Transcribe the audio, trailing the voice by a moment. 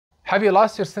Have you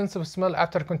lost your sense of smell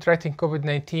after contracting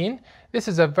COVID-19? This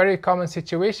is a very common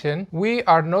situation. We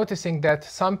are noticing that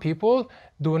some people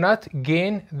do not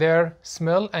gain their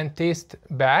smell and taste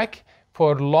back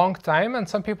for a long time, and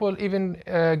some people even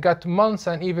got months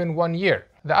and even 1 year.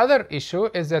 The other issue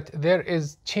is that there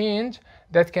is change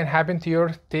that can happen to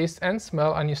your taste and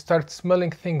smell, and you start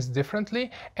smelling things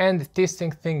differently and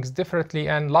tasting things differently,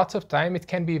 and lots of time it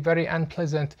can be very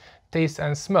unpleasant taste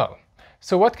and smell.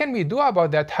 So what can we do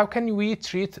about that? How can we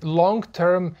treat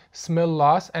long-term smell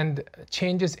loss and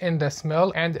changes in the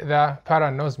smell and the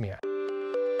parosmia?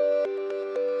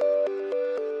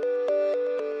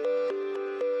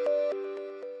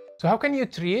 So how can you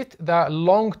treat the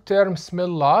long-term smell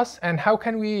loss, and how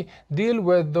can we deal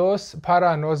with those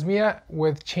parosmia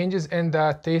with changes in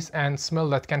the taste and smell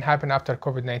that can happen after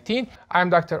COVID-19? I'm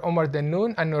Dr. Omar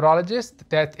Dannoun, a neurologist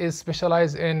that is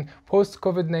specialized in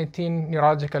post-COVID-19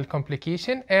 neurological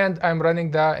complication, and I'm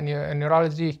running the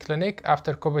neurology clinic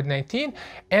after COVID-19,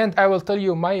 and I will tell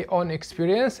you my own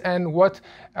experience and what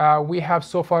we have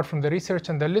so far from the research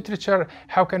and the literature.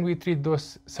 How can we treat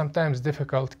those sometimes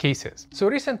difficult cases? So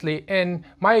recently, in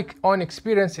my own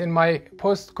experience in my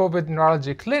post-COVID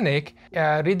neurology clinic,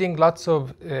 reading lots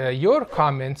of your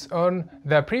comments on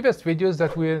the previous videos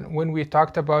that when we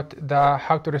talked about the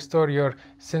how to restore your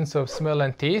sense of smell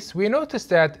and taste, we noticed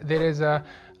that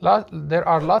there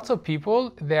are lots of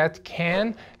people that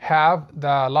can have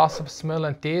the loss of smell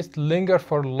and taste linger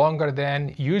for longer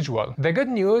than usual. The good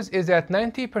news is that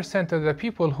 90% of the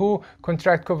people who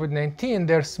contract COVID-19,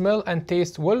 their smell and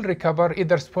taste will recover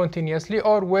either spontaneously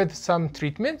or with some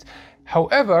treatment.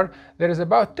 However, there is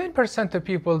about 10% of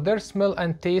people, their smell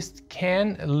and taste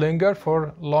can linger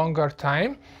for longer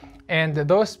time. And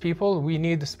those people we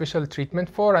need special treatment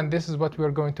for, and this is what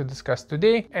we're going to discuss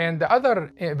today. And the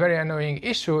other very annoying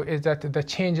issue is that the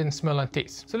change in smell and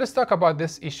taste. So let's talk about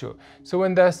this issue. So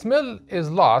when the smell is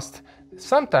lost,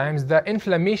 sometimes the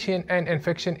inflammation and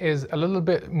infection is a little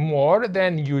bit more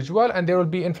than usual, and there will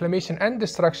be inflammation and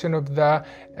destruction of the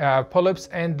polyps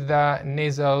and the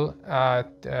nasal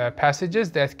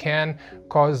passages that can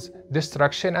cause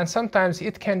destruction, and sometimes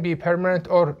it can be permanent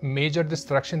or major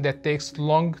destruction that takes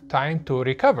long time to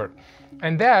recover,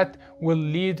 and that will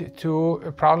lead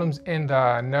to problems in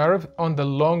the nerve on the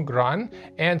long run,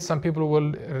 and some people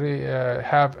will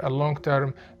have a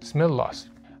long-term smell loss.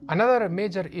 Another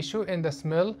major issue in the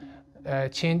smell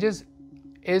changes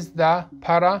is the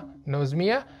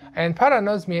parosmia, and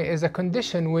parosmia is a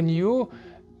condition when you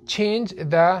change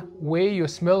the way you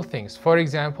smell things. For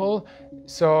example,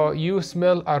 so you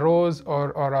smell a rose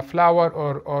or a flower,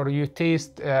 or you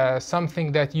taste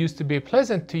something that used to be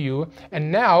pleasant to you,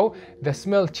 and now the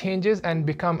smell changes and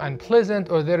become unpleasant,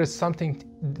 or there is something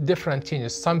different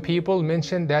changes. Some people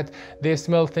mention that they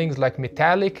smell things like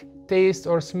metallic taste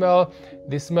or smell.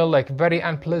 They smell like very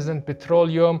unpleasant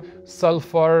petroleum,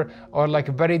 sulfur, or like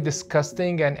very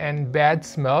disgusting and bad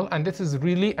smell, and this is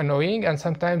really annoying, and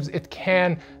sometimes it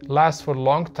can last for a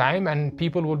long time and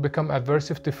people will become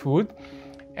aversive to food.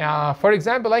 For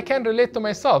example, I can relate to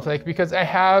myself, like, because I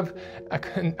have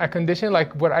a condition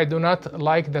like where I do not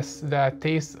like the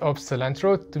taste of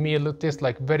cilantro. To me, it tastes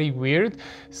like very weird.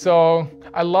 So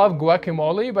I love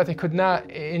guacamole, but I could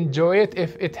not enjoy it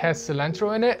if it has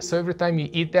cilantro in it. So every time you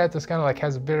eat that, it's kind of like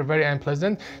has very, very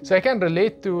unpleasant. So I can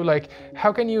relate to like,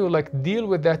 how can you like deal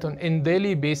with that in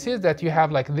daily basis, that you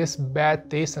have like this bad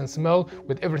taste and smell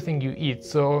with everything you eat.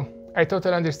 So I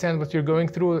totally understand what you're going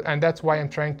through, and that's why I'm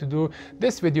trying to do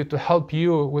this video to help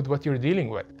you with what you're dealing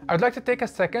with. I'd like to take a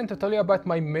second to tell you about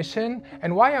my mission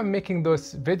and why I'm making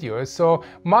those videos. So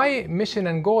my mission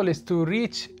and goal is to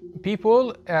reach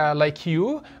people like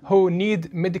you who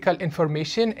need medical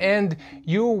information, and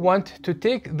you want to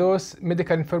take those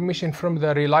medical information from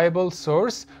the reliable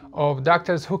source of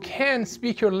doctors who can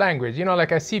speak your language. You know,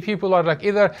 like I see people are like,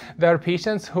 either they're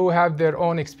patients who have their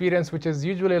own experience, which is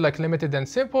usually like limited and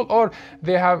simple, or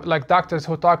they have like doctors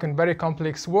who talk in very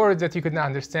complex words that you could not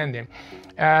understand them.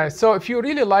 So if you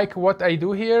really like what I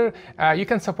do here, you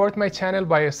can support my channel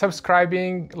by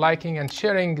subscribing, liking, and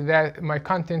sharing my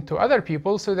content to other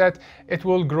people, so that it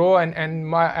will grow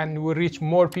and will reach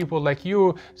more people like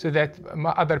you, so that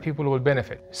other people will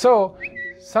benefit. So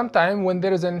sometime when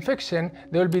there is an infection,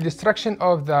 there will be destruction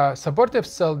of the supportive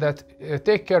cell that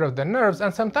take care of the nerves,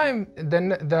 and sometimes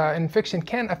the infection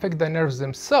can affect the nerves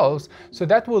themselves, so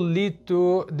that will lead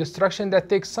to destruction that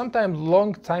takes sometimes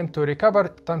long time to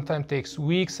recover. Sometimes takes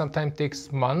weeks, sometimes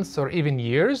takes months or even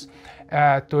years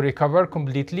to recover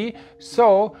completely.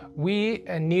 So we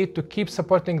need to keep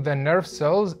supporting the nerve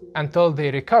cells until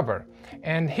they recover.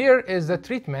 And here is the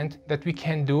treatment that we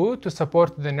can do to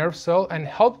support the nerve cell and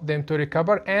help them to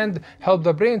recover and help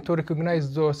the brain to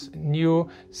recognize those new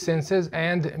senses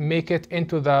and make it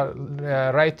into the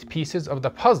right pieces of the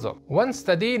puzzle. One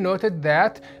study noted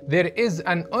that there is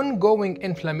an ongoing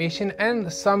inflammation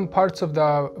and some parts of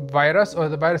the virus or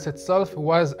the virus itself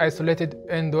was isolated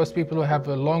in those people who have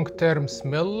a long-term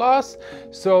smell loss.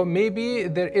 So maybe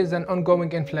there is an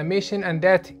ongoing inflammation and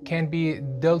that can be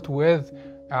dealt with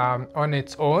on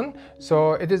its own.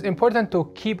 So it is important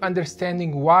to keep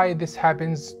understanding why this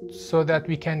happens so that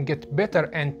we can get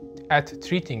better at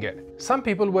treating it. Some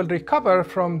people will recover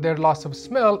from their loss of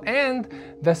smell and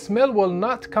the smell will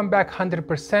not come back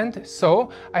 100%.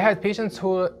 So I had patients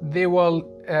who they will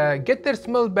get their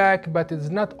smell back, but it's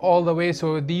not all the way.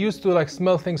 So they used to like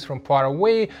smell things from far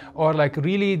away or like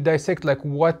really dissect like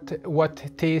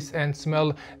what taste and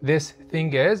smell this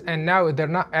thing is. And now they're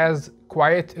not as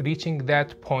quiet reaching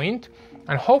that point.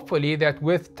 And hopefully that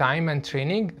with time and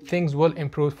training, things will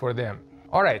improve for them.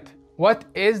 All right. What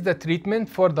is the treatment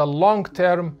for the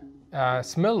long-term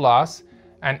smell loss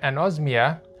and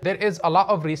anosmia? There is a lot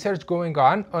of research going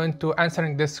on into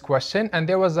answering this question, and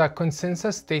there was a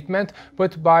consensus statement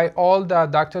put by all the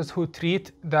doctors who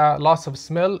treat the loss of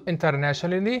smell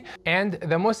internationally. And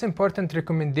the most important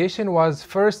recommendation was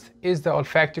first is the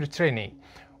olfactory training.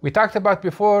 We talked about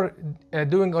before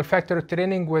doing olfactory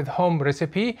training with home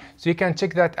recipe, so you can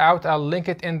check that out. I'll link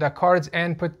it in the cards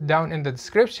and put down in the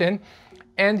description.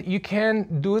 And you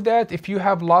can do that if you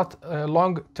have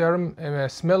long-term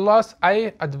smell loss.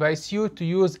 I advise you to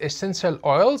use essential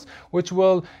oils, which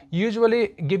will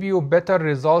usually give you better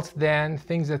results than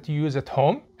things that you use at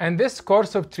home. And this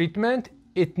course of treatment,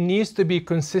 it needs to be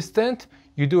consistent.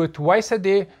 You do it twice a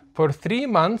day for 3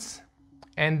 months,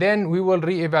 and then we will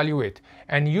reevaluate.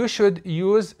 And you should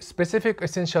use specific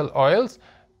essential oils.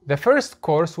 The first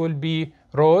course will be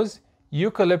rose,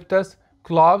 eucalyptus,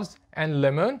 cloves, and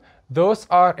lemon. Those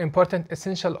are important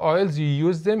essential oils. You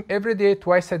use them every day,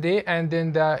 twice a day, and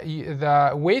then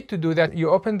the way to do that, you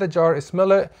open the jar,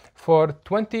 smell it for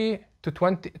 20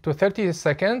 to 30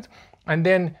 seconds, and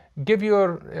then give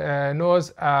your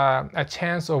nose a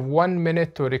chance of 1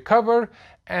 minute to recover,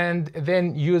 and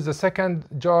then use the second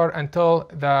jar until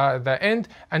the end,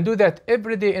 and do that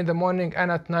every day in the morning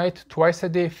and at night, twice a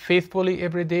day, faithfully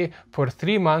every day for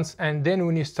 3 months, and then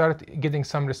when you start getting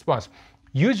some response.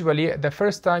 Usually the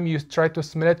first time you try to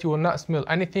smell it, you will not smell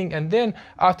anything, and then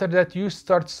after that you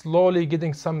start slowly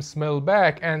getting some smell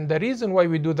back. And the reason why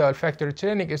we do the olfactory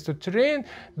training is to train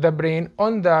the brain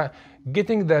on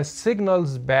getting the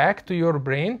signals back to your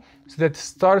brain, so that it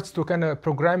starts to kind of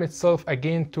program itself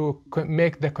again to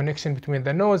make the connection between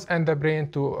the nose and the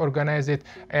brain to organize it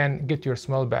and get your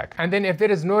smell back. And then if there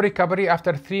is no recovery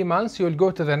after 3 months, you will go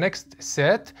to the next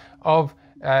set of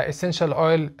essential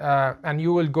oil, and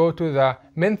you will go to the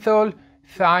menthol,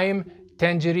 thyme,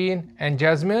 tangerine, and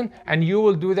jasmine, and you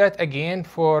will do that again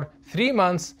for 3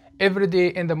 months every day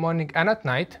in the morning and at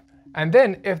night. And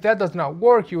then if that does not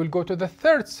work, you will go to the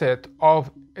third set of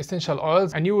essential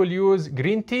oils, and you will use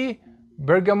green tea,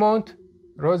 bergamot,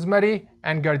 rosemary,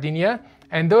 and gardenia.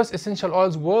 And those essential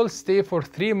oils will stay for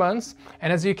 3 months.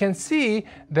 And as you can see,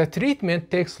 the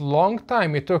treatment takes long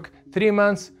time. It took 3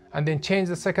 months, and then change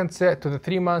the second set to the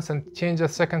 3 months, and change the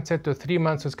second set to 3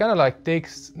 months. So it's kind of like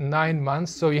takes 9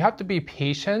 months. So you have to be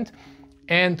patient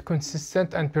and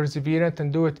consistent and perseverant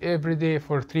and do it every day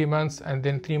for 3 months, and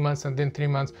then 3 months, and then 3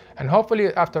 months. And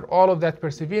hopefully after all of that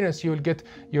perseverance, you will get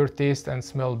your taste and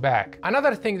smell back.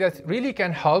 Another thing that really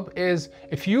can help is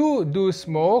if you do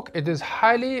smoke, it is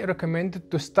highly recommended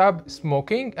to stop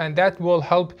smoking, and that will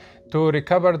help to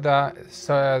recover the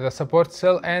support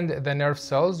cell and the nerve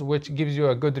cells, which gives you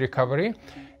a good recovery.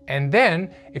 And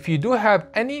then if you do have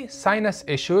any sinus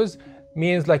issues,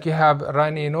 means like you have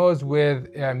runny nose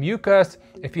with mucus,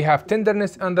 if you have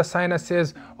tenderness on the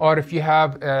sinuses, or if you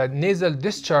have nasal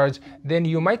discharge, then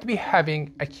you might be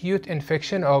having acute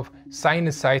infection of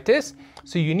sinusitis.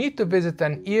 So you need to visit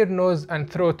an ear, nose, and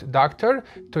throat doctor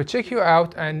to check you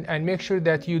out and make sure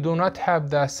that you do not have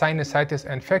the sinusitis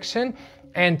infection,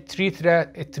 and treat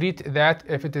that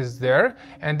if it is there.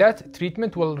 And that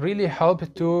treatment will really help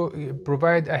to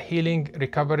provide a healing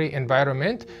recovery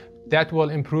environment that will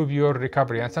improve your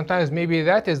recovery. And sometimes maybe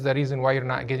that is the reason why you're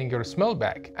not getting your smell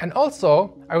back. And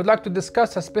also, I would like to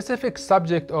discuss a specific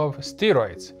subject of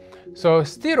steroids. So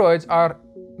steroids are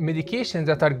medications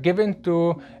that are given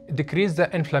to decrease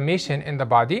the inflammation in the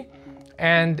body.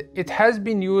 and it has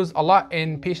been used a lot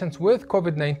in patients with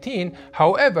COVID-19.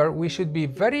 However, we should be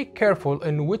very careful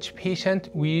in which patient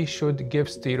we should give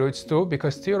steroids to,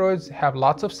 because steroids have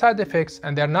lots of side effects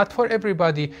and they're not for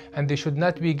everybody, and they should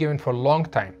not be given for a long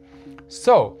time.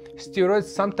 So steroids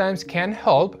sometimes can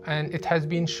help, and it has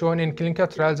been shown in clinical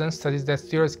trials and studies that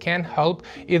steroids can help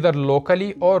either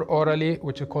locally or orally,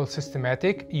 which we call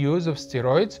systematic use of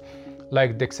steroids,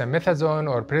 like dexamethasone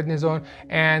or prednisone,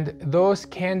 and those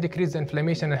can decrease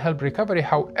inflammation and help recovery.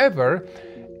 However,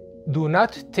 do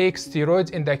not take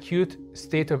steroids in the acute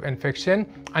state of infection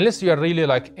unless you are really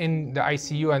like in the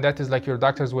ICU, and that is like your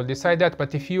doctors will decide that.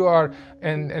 But if you are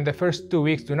in the first 2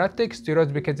 weeks, do not take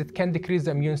steroids because it can decrease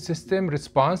the immune system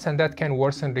response and that can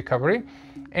worsen recovery.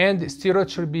 And steroids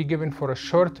should be given for a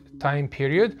short time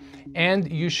period, and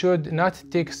you should not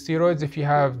take steroids if you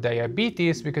have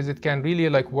diabetes, because it can really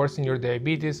like worsen your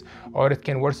diabetes or it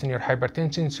can worsen your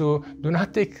hypertension. So do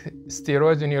not take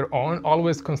steroids on your own.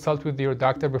 Always consult with your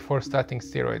doctor before starting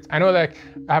steroids. I know, like,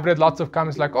 I've read lots of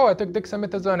comments like, oh, I took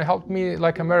dexamethasone, it helped me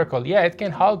like a miracle. Yeah, it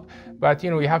can help, but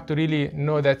you have to really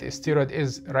know that a steroid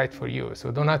is right for you.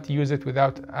 So do not use it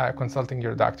without consulting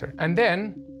your doctor. And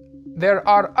then there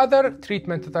are other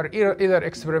treatments that are either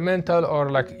experimental or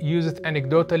like use it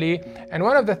anecdotally. And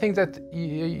one of the things that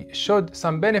showed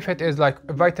some benefit is like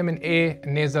vitamin A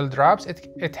nasal drops.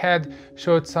 It had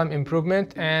showed some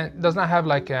improvement and does not have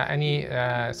like any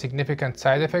significant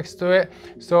side effects to it.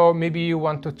 So maybe you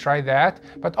want to try that,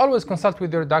 but always consult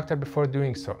with your doctor before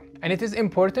doing so. And it is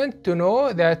important to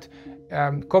know that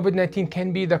COVID-19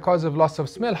 can be the cause of loss of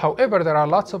smell. However, there are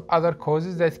lots of other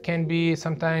causes that can be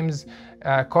sometimes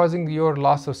causing your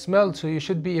loss of smell. So you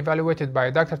should be evaluated by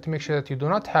a doctor to make sure that you do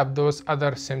not have those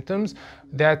other symptoms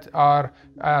that are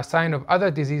a sign of other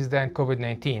disease than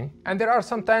COVID-19. And there are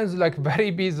sometimes like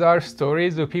very bizarre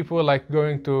stories of people like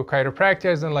going to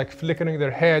chiropractors and like flickering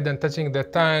their head and touching their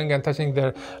tongue and touching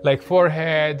their like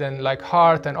forehead and like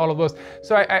heart and all of those.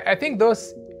 So I think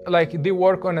those like they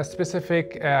work on a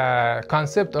specific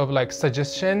concept of like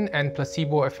suggestion and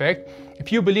placebo effect.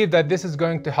 If you believe that this is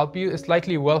going to help you, it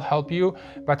likely will help you,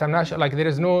 but I'm not sure, like there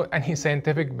is no any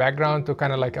scientific background to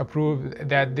kind of like approve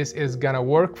that this is gonna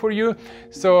work for you.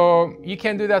 So you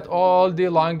can do that all day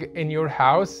long in your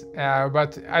house,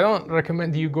 but I don't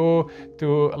recommend you go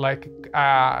to like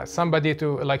somebody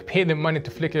to like pay them money to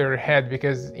flick your head,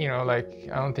 because like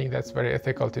I don't think that's very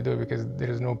ethical to do, because there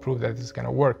is no proof that it's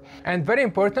gonna work. And very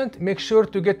important, make sure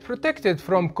to get protected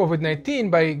from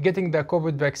COVID-19 by getting the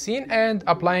COVID vaccine and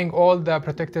applying all the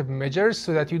protective measures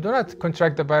so that you do not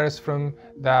contract the virus from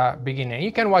the beginning.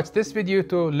 You can watch this video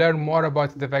to learn more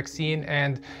about the vaccine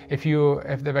and if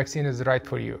the vaccine is right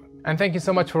for you. And thank you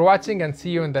so much for watching, and see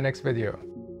you in the next video.